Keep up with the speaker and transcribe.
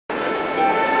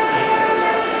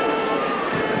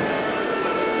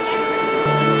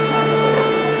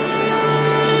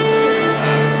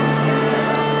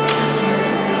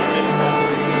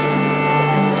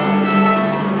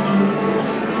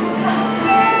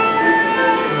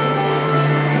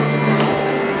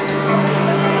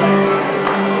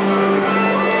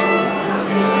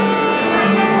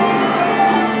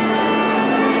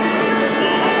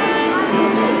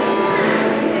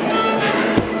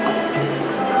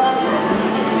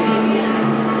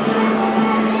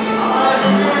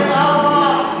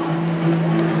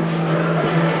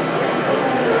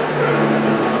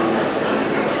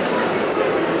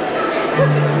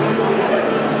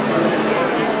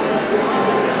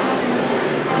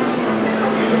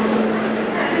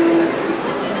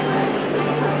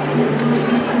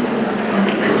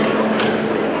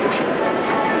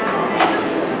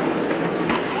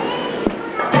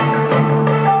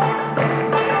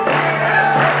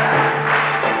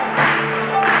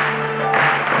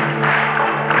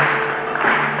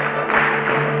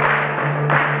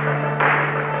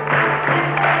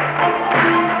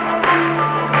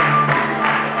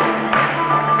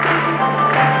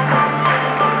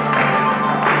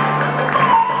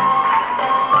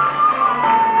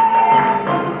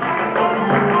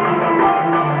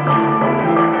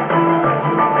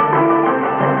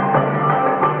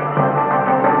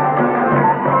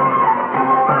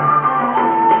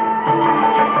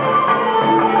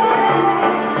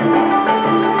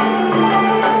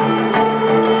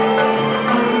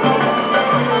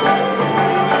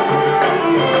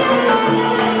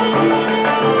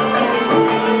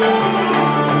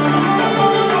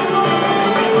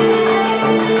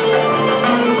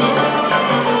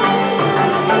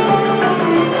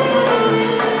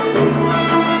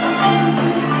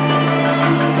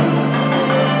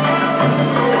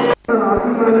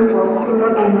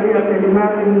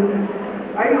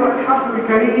أيها الحفل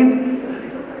الكريم،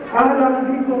 أهلا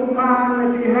بكم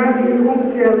معنا في هذه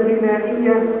الأمسية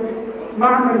الغنائية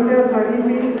مع مرسال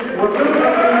خليفي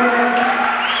وفرقة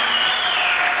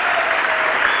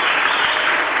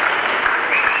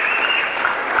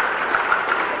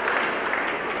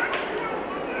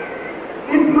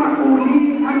اسمحوا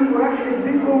لي أن أرحب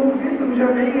بكم باسم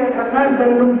جمعية النهضة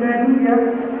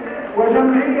اللبنانية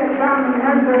وجمعية دعم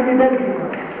النهضة في بلجيكا.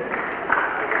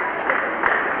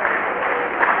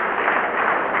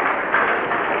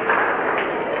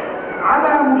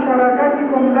 على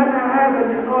مشاركتكم لنا هذا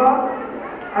اللقاء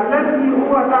الذي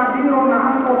هو تعبير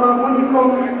عن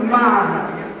تضامنكم معنا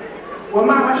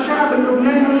ومع الشعب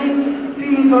اللبناني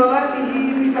في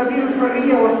نضالاته في سبيل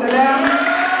الحرية والسلام.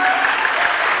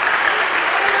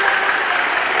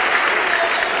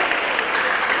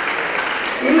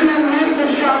 إن النهضة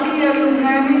الشعبية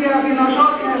اللبنانية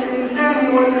بنشاطها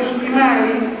الإنساني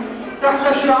والاجتماعي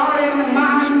تحت شعار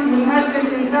معا من أجل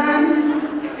الإنسان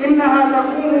إنها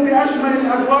تقوم بأشمل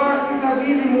الأدوار في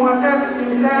سبيل مواساة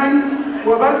الإنسان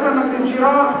وبلسم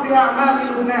الانشراح في أعماق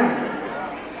لبنان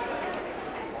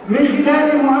من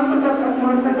خلال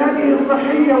مؤسساته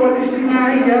الصحية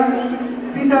والاجتماعية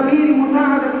في سبيل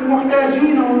مساعدة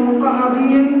المحتاجين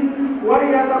والمضطهدين،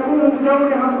 وهي تقوم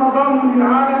بدورها التضامن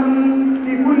العالمي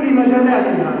في كل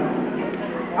مجالاتها.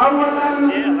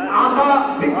 أولاً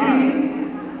عطاء فكري،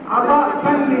 عطاء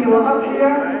فني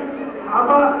وتضحية،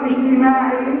 عطاء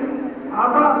اجتماعي،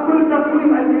 عطاء كل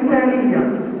تقويم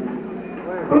الإنسانية.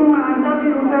 ثم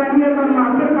أنتقل ثانية مع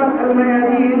فرقة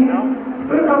الميادين،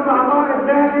 فرقة العطاء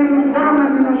الدائم دعما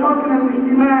لنشاطنا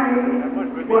الاجتماعي.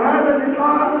 وهذا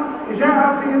اللقاء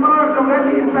جاء في إطار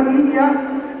جولته الفنية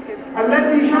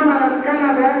التي شملت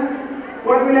كندا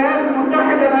والولايات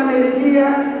المتحدة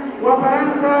الأمريكية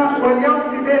وفرنسا واليوم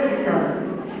في بلجيكا،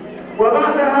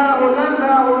 وبعدها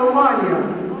هولندا وألمانيا.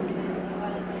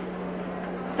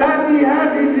 تأتي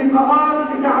هذه اللقاءات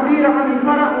لتعبير عن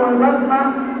الفرح والبسمة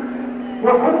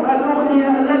وحب الأغنية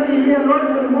التي هي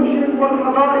الوجه المشرق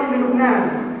والحضاري للبنان.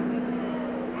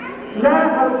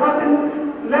 لا القتل،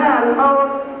 لا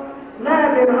الموت،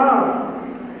 لا الإرهاب.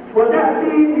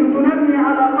 وتأتي لتنمي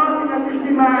علاقاتنا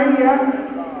الاجتماعية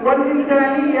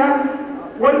والإنسانية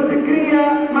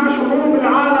والفكرية مع شعوب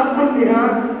العالم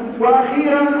كلها.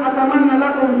 وأخيرا أتمنى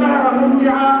لكم سهرة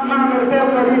ممتعة مع مرسل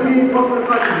خليفي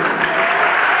وفرقته.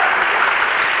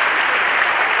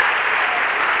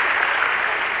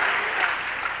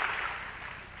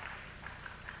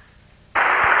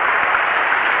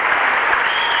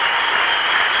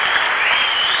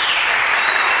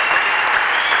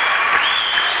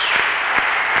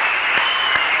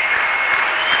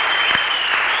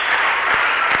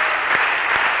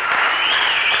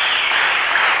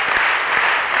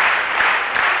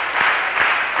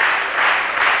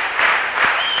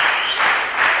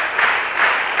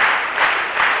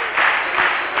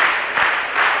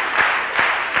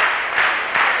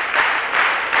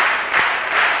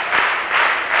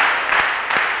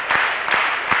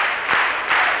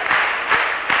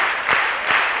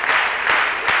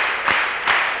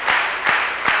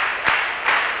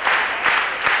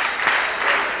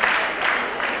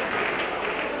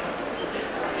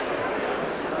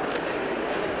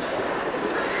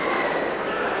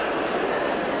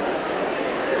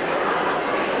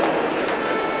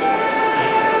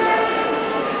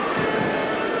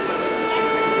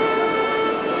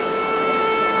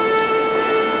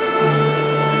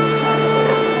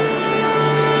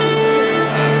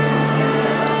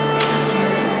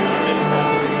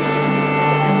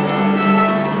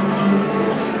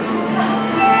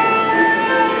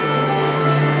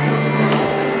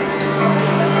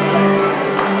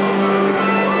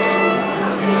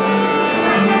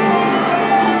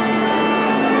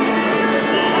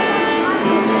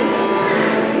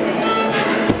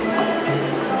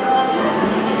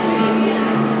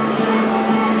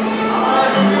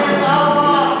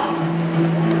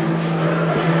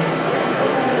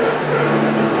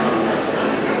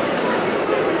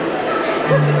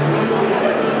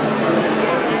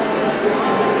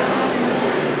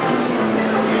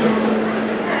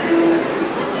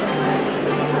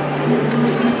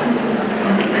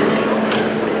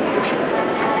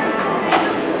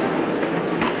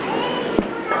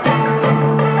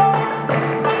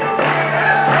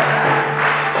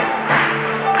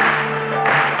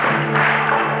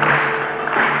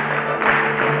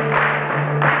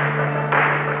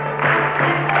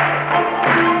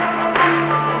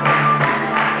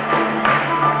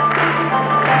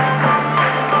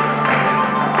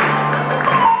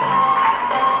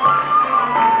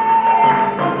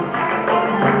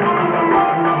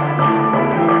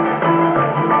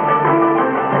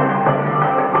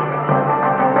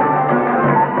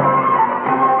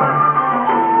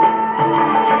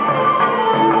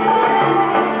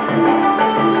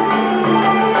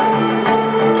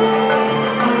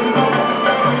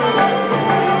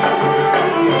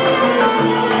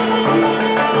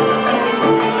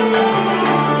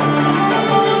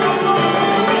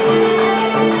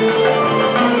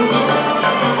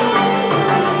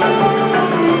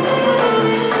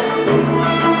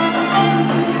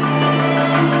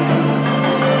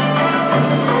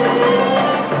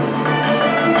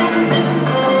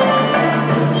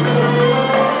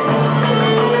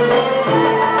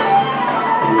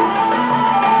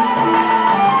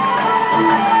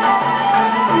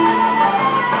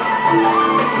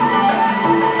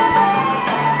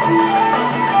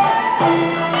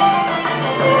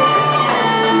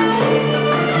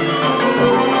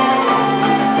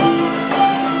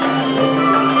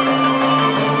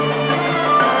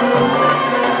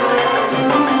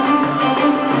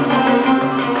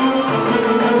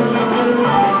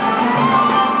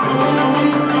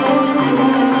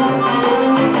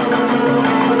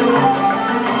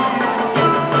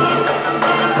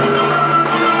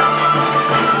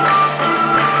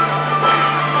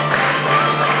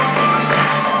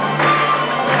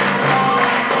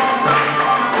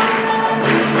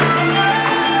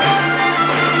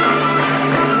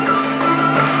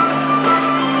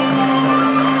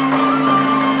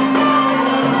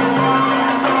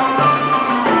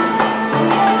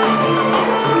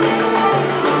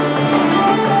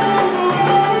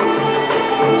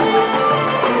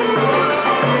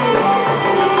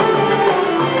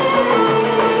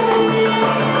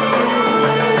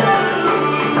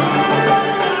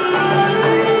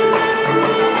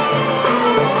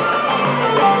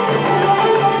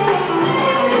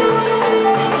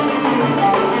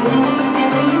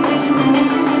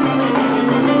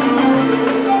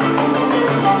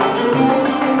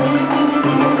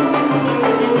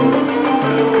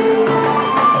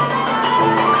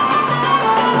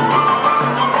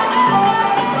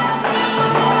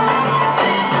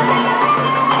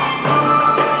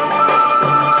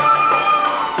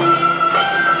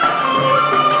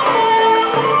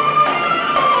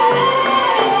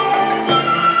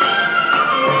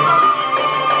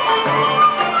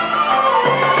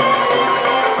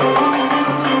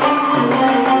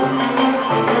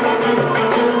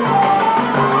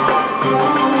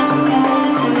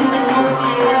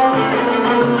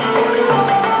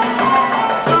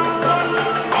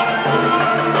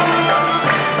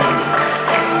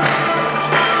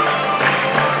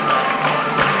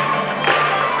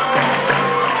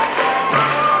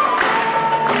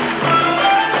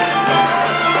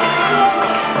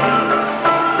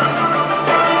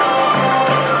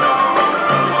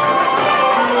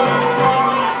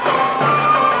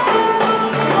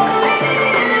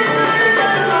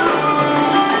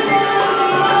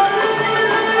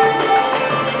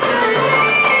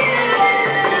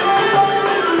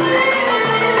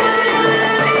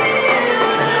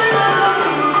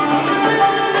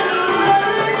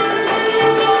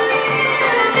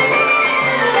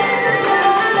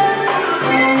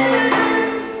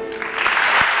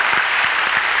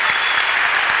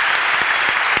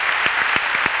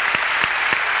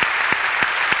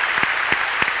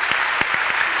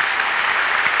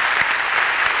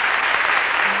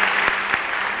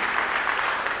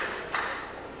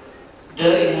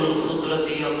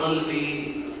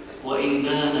 وإن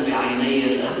بان بعيني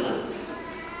الأسى.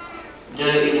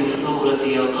 دائم الثورة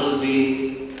يا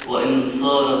قلبي وإن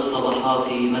صارت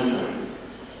صباحاتي مساء.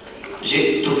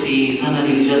 جئت في زمن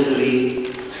الجزر،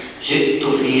 جئت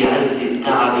في عز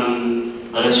التعب،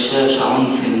 رشاش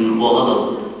عنف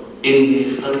وغضب. إني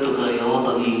اخترتك يا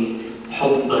وطني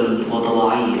حبا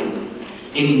وطوعيا،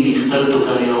 إني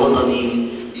اخترتك يا وطني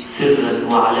سرا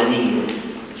وعلانيا،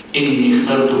 إني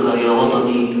اخترتك يا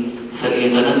وطني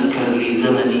فليتنكر لي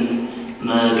زمني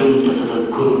ما دمت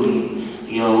ستذكرني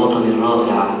يا وطني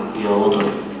الرائع يا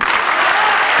وطني.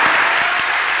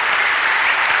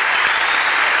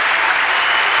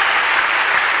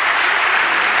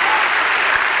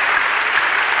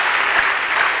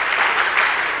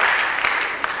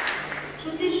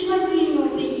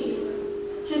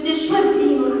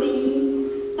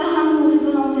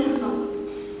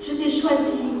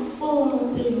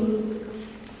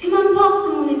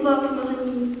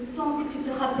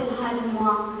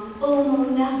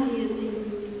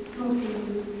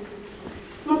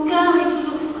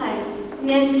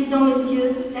 Même si dans mes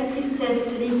yeux la tristesse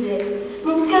se lisait,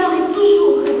 mon cœur est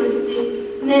toujours révolté,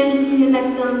 même si mes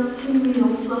matins se muent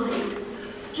en soirée.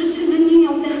 Je suis venue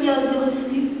en période de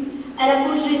reflux, à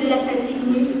l'apogée de la fatigue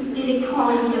nue et l'écran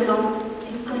violente,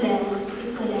 et colère,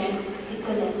 et colère, et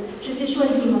colère. Je t'ai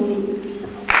choisi mon pays.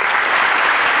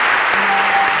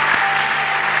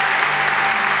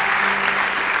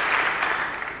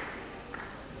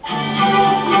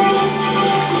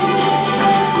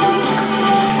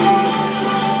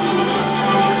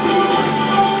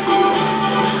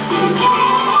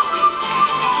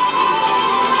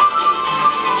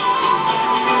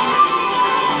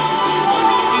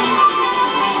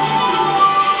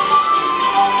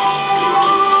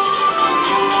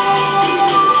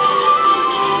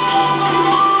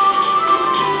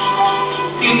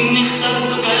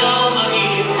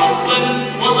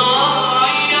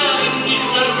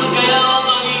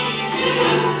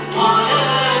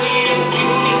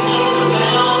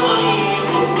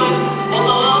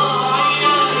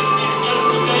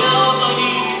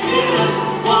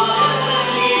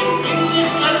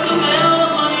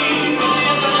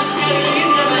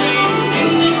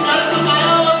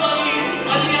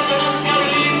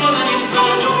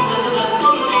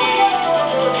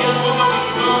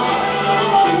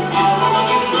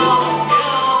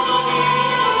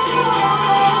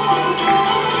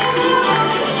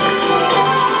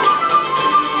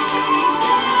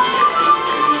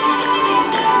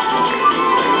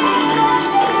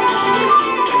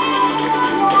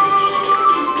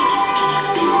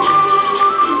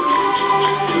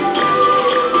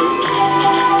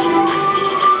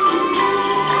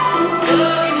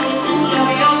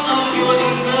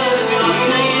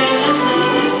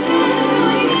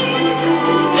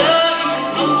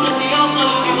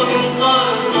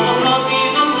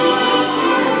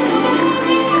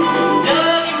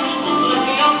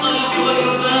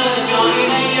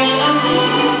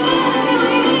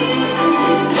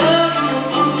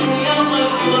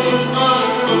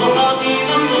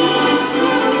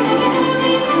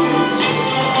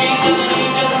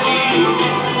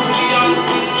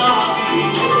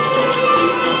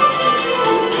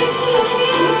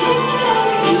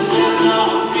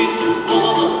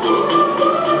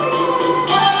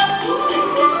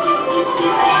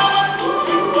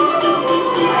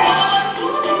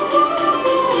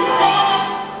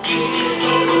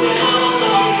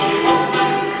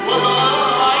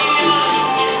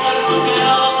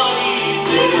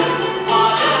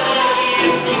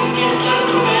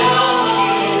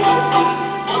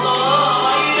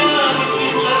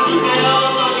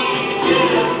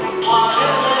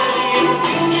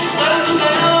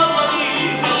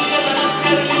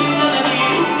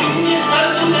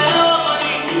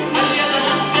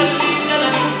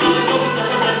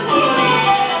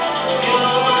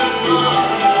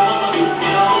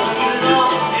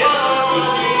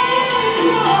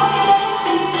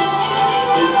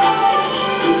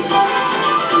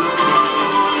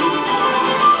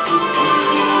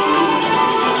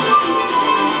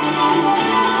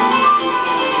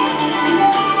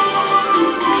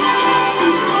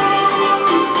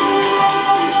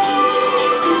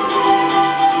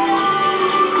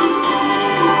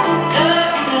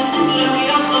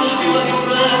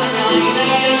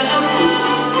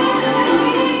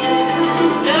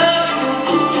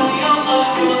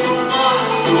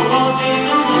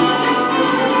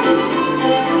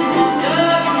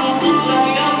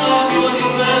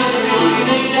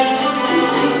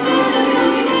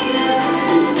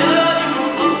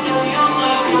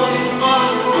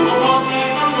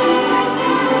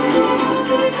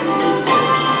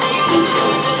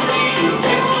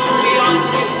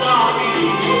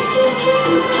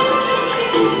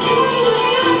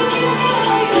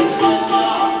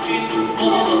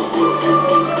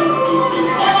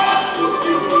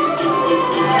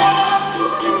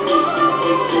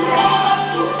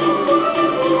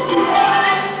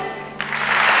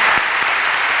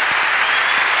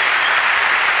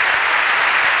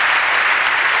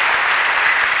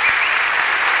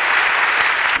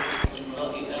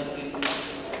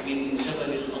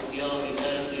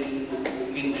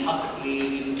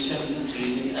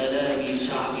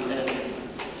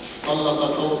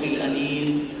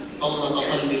 طلق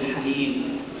قلبي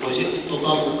الحنين، وجئت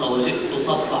طلق وجئت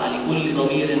صفع لكل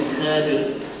ضمير خادر.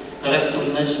 تركت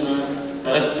النجم،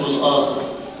 تركت الآخر،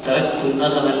 تركت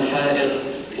النغم الحائر،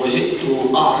 وجئت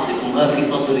أعصف ما في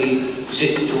صدري،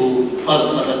 جئت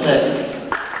صرخة ثائر.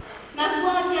 Ma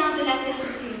voix vient de la terre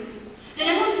crue, de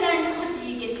la montagne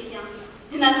prodigue elle vient,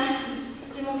 de ma patrie,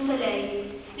 de mon soleil,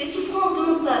 des souffrances de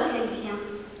mon peuple elle vient.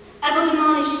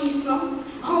 Abandonnant les gémissements,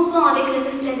 rampant avec la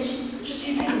nostalgie, je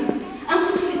suis venue. Un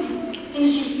coup de fusil, une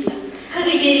gifle,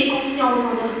 réveiller les consciences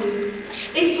endormies.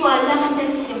 Étoiles,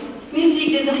 lamentations,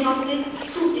 musique désorientée,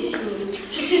 tout est fini.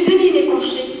 Je suis venue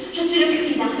m'épancher, je suis le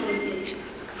cri d'un révolté.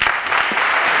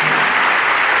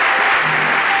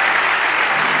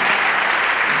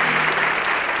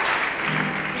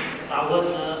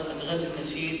 تعودنا نغني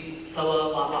النشيد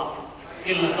سوا مع بعض،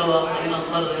 كلنا سوا خلينا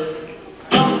نصرخ.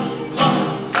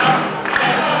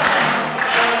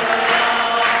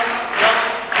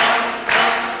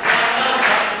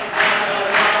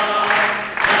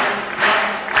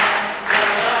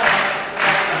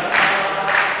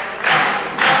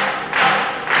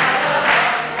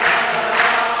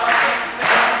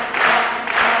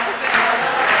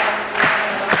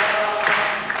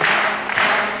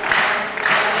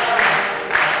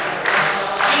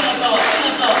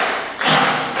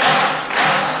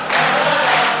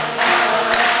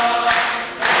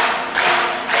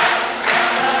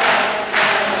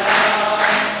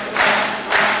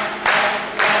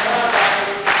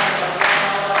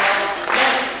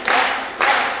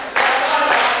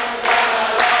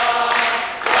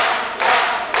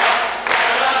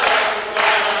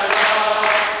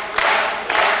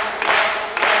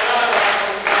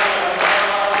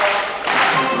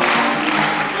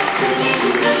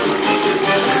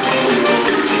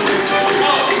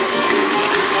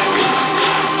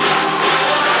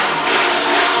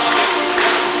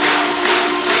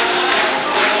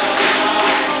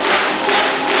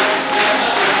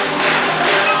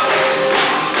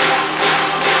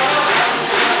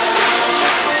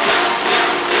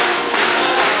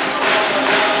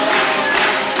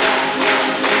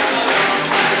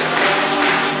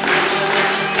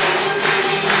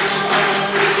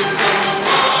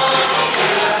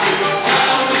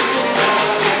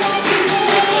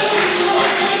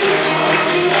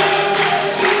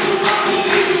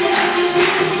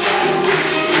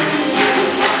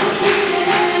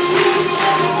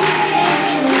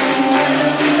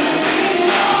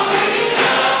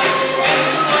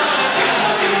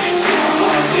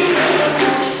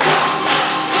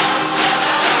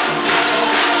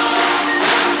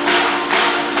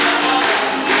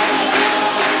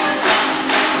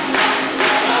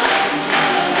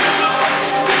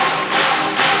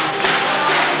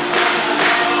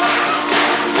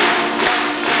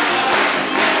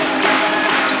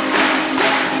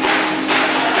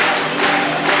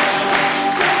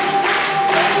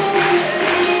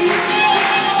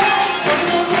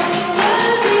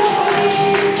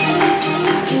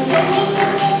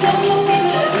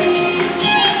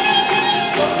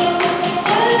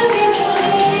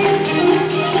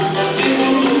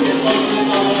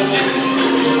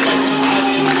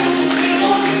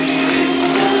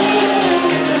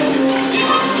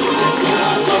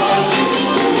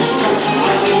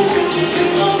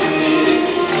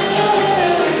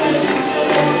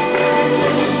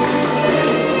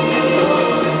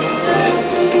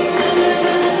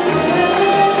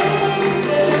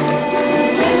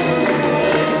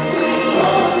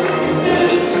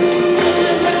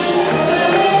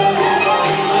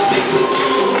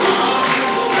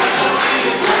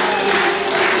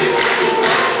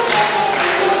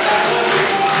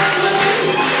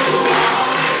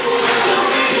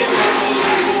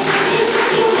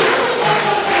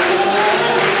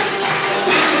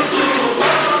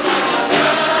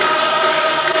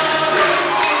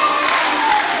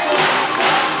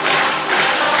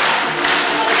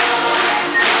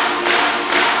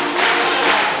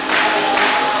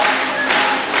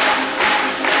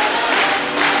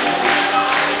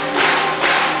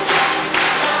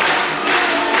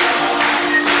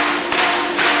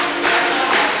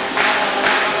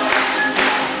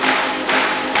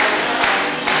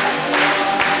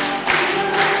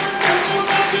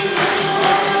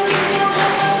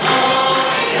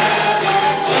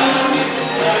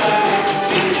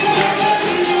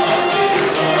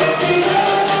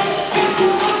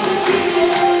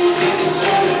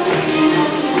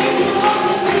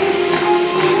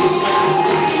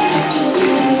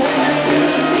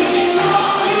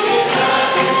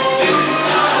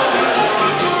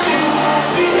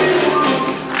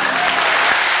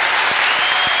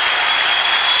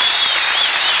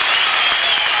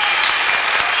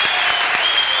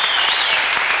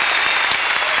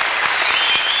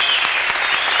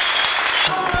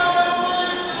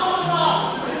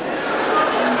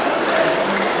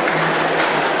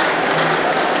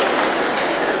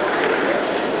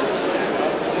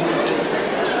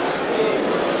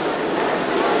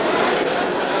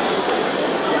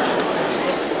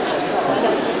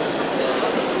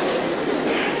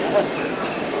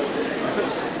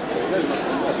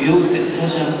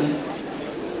 الخشم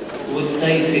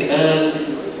والسيف قال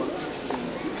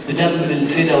بدم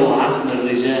الفدا وعزم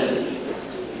الرجال.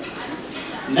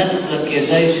 نسلك يا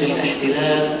جيش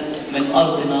الاحتلال من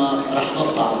أرضنا رح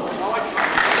نقطعك.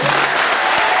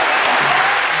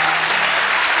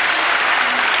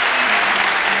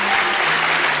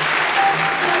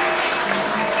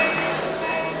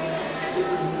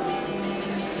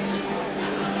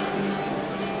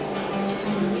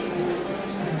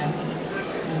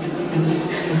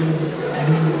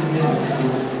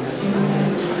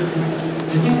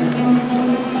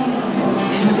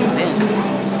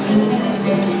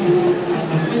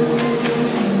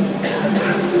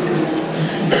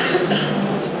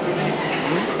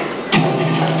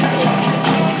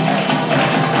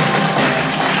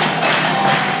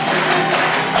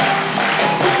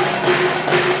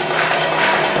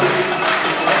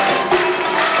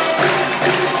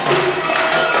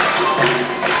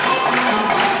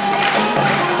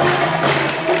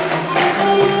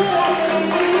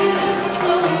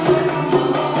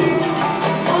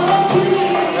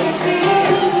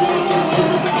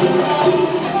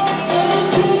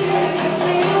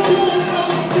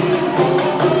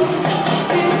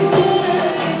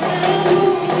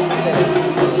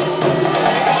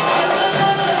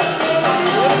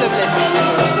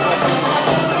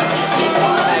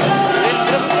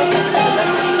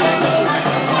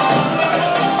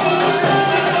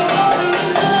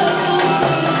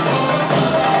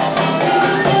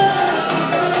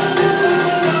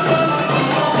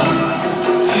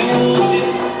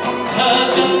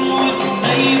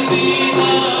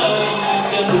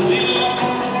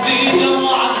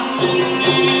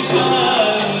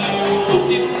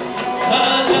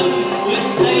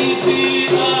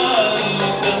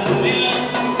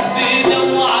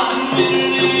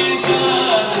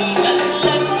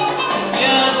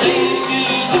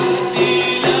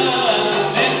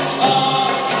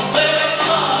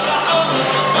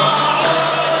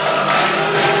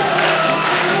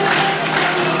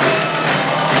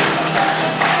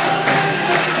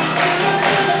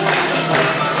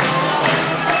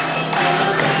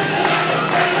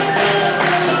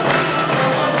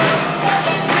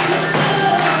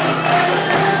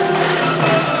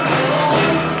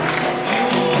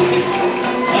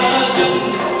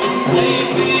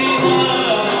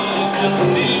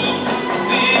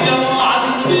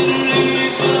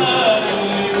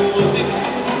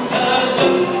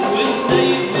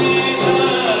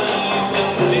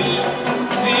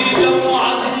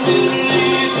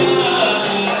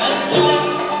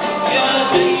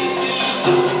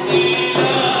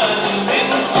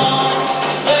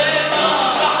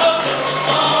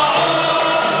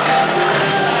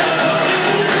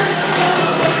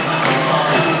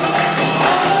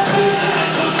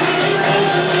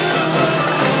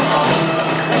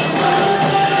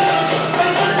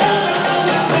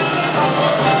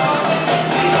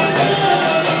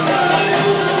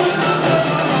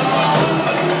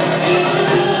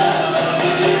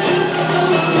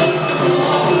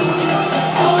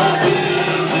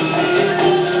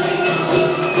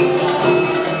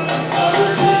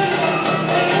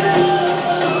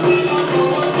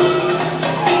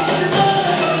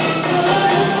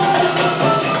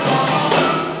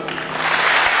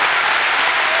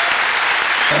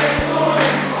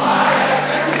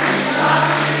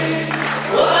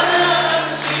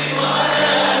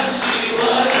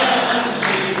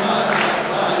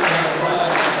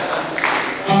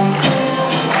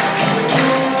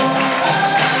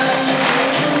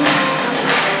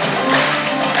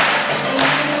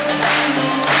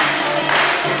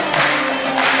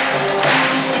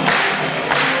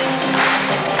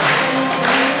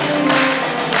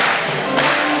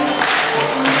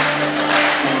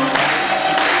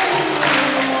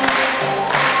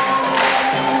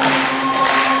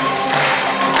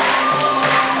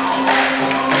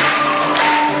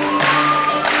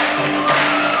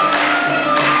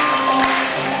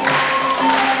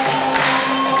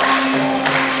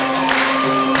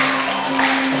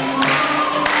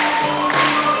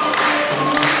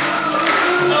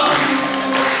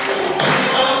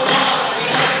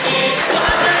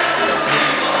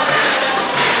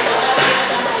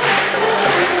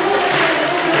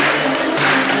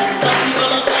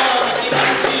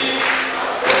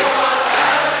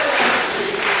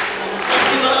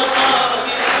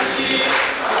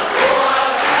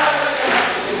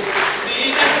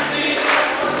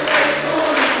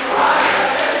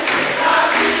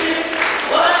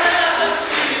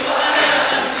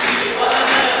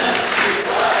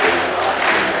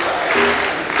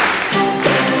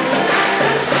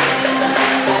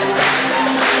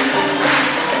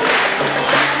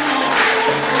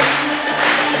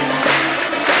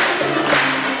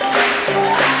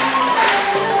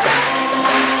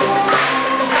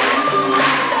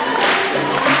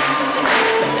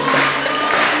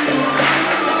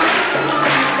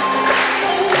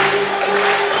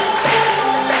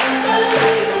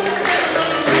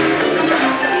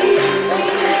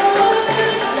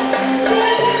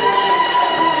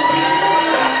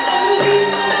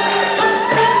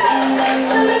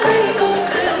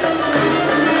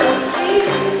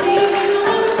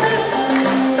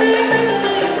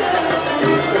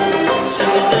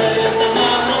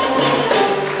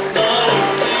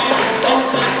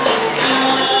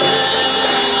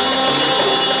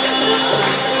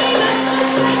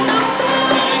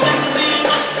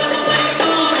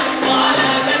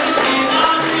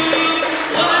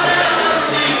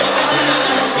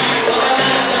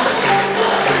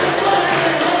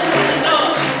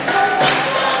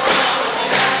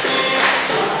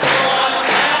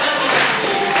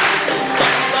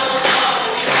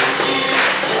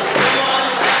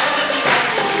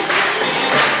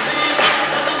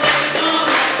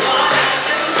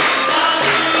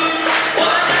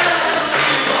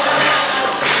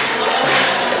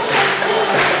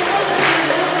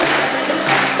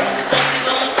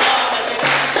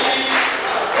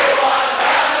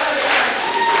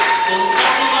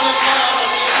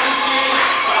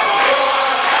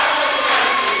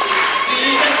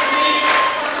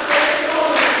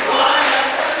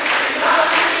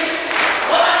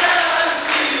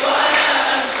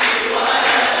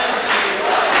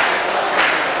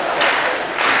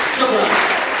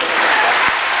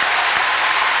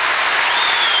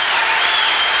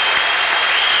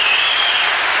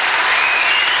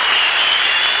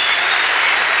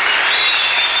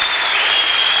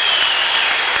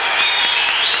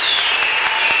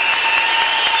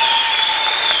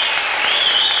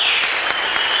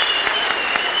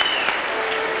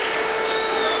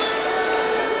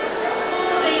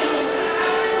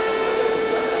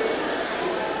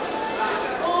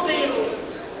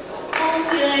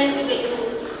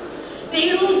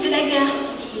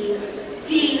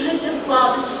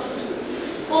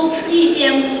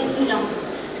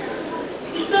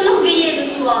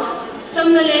 toi,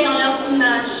 somnolés dans leurs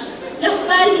images, leur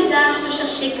pâle visage te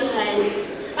cherchait querelle.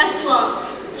 À toi,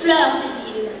 fleur de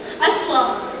ville, à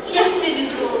toi, fierté de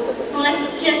cause, dont la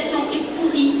situation est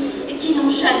pourrie et qui n'ont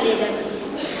jamais d'abri.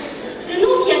 C'est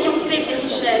nous qui avions fait tes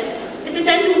richesses, et c'est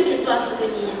à nous qu'elles doivent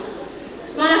revenir.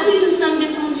 Dans la rue, nous sommes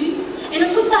descendus, et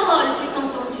notre parole fut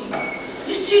entendue.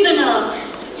 Du sud au nord,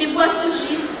 des voix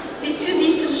surgissent, des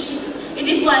fusils surgissent, et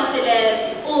des voix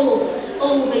s'élèvent. Oh,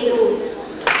 oh et oh.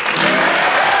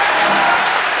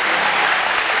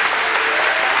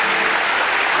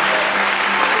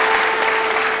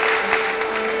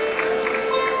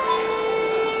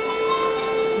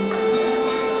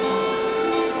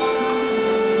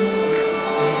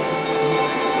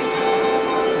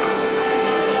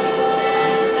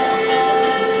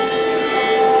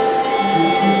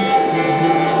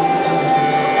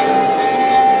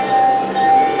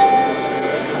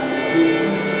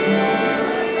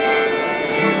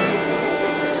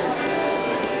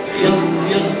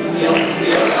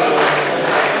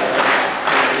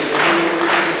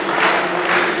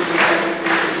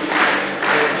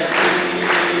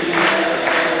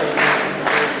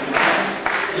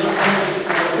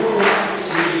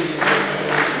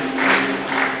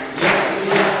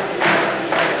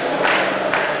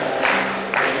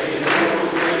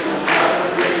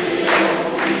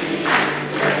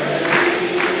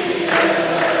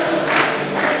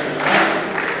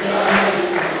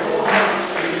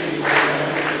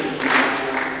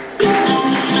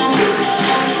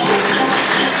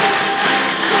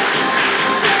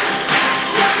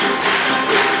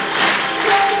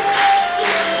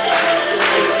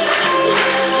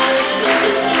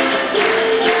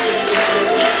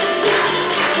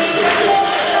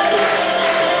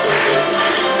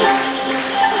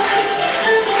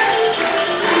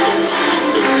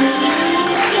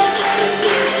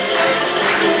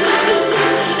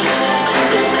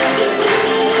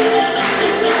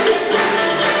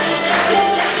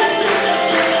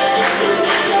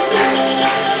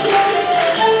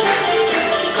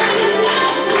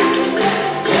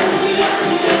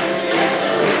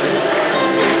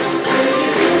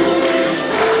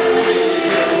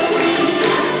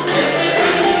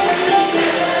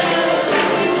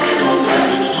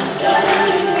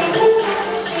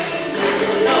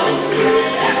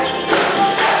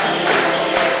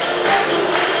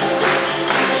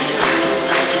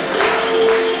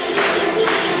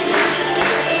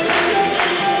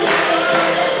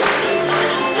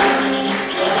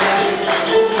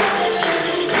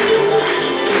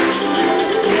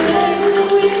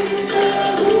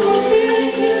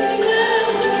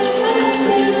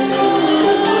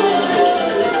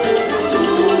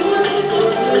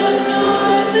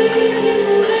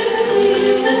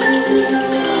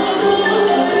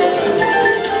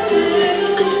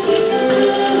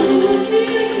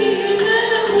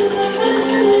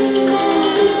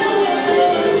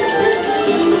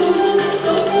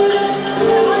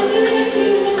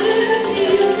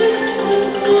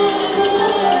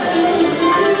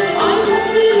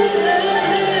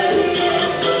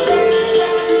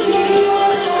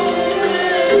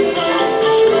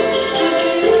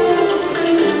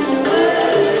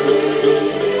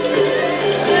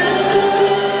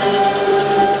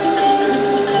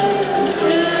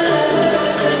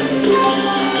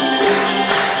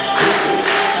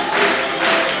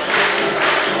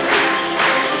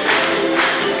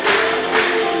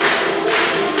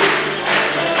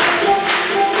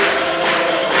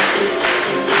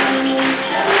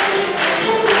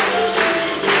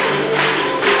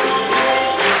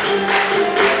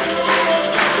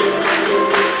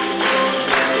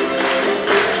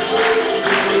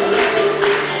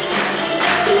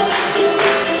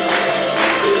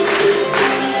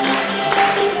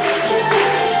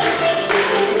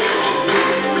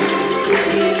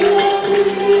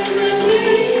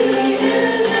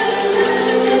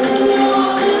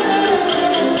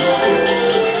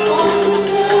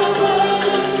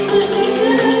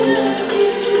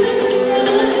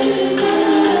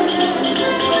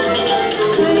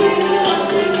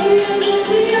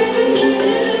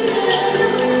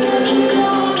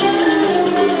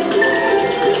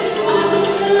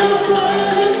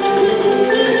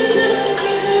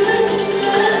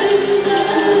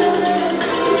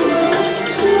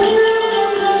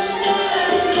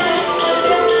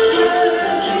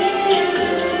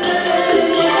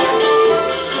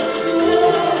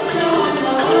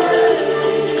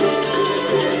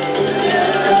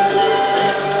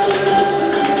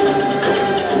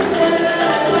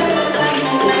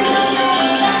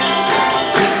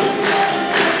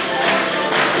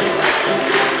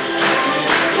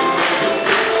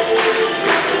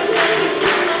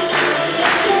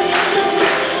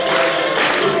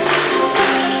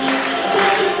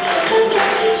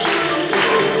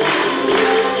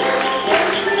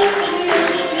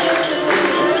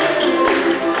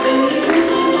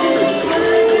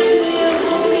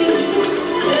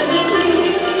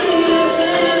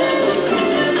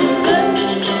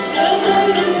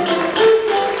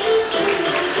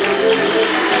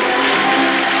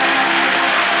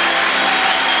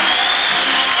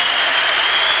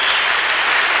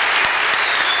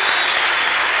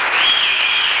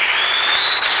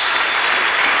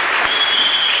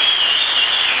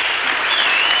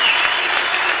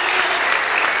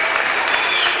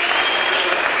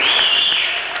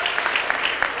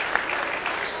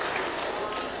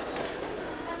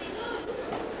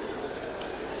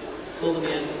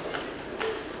 أغنية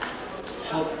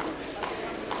حب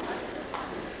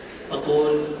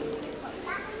تقول: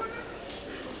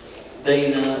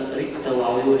 بين ركت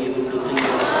وعيوني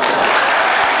بندقية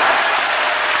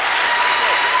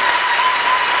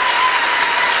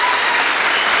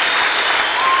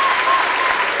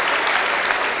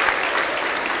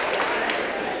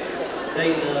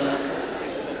بين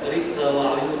ركت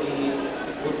وعيوني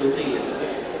بندقية،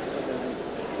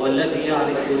 والذي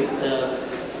يعرف ركت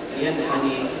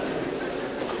ينحني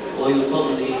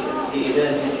ويصلي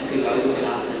لإله في العيون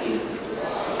العسلية.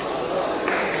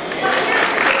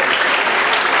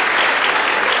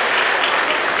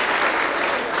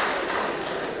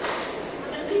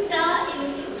 Rita et le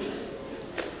fusil.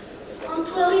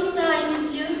 Entre Rita et mes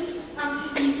yeux, un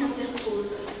fusil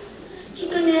s'interpose. Qui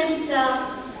connaît Rita,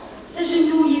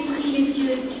 s'agenouille et prie les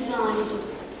yeux divins et doux.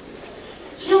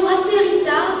 J'ai embrassé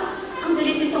Rita quand elle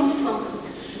était enfant,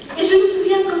 et je me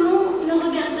souviens comment, me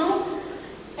regardant,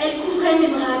 elle couvrait mes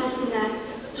bras de ses nattes.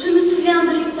 Je me souviens de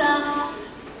Rita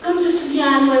comme se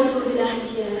souvient un oiseau de la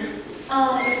rivière.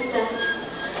 Ah, Rita,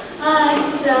 ah,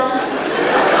 Rita,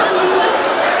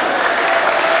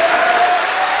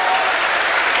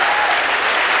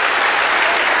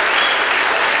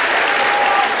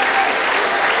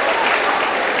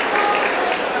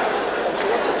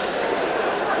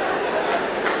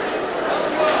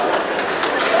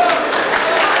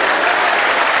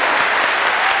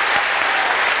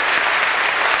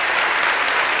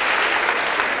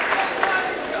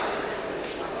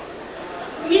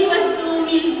 mille oiseaux,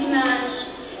 mille images,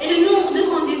 et le nombre de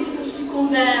rendez-vous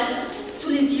succombèrent sous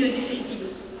les yeux du fusil.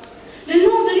 Le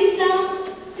nom de l'État,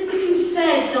 c'était une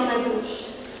fête dans ma bouche.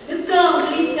 Le corps de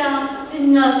l'État, des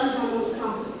noces dans mon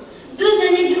sang. 2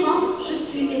 années durant, je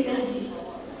fus éperdue.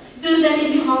 2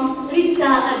 années durant,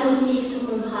 l'État a dormi sur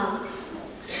mon bras.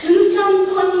 Nous nous sommes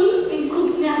promis une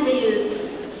coupe merveilleuse,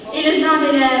 et le vin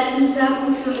des lèvres nous a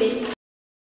consommés.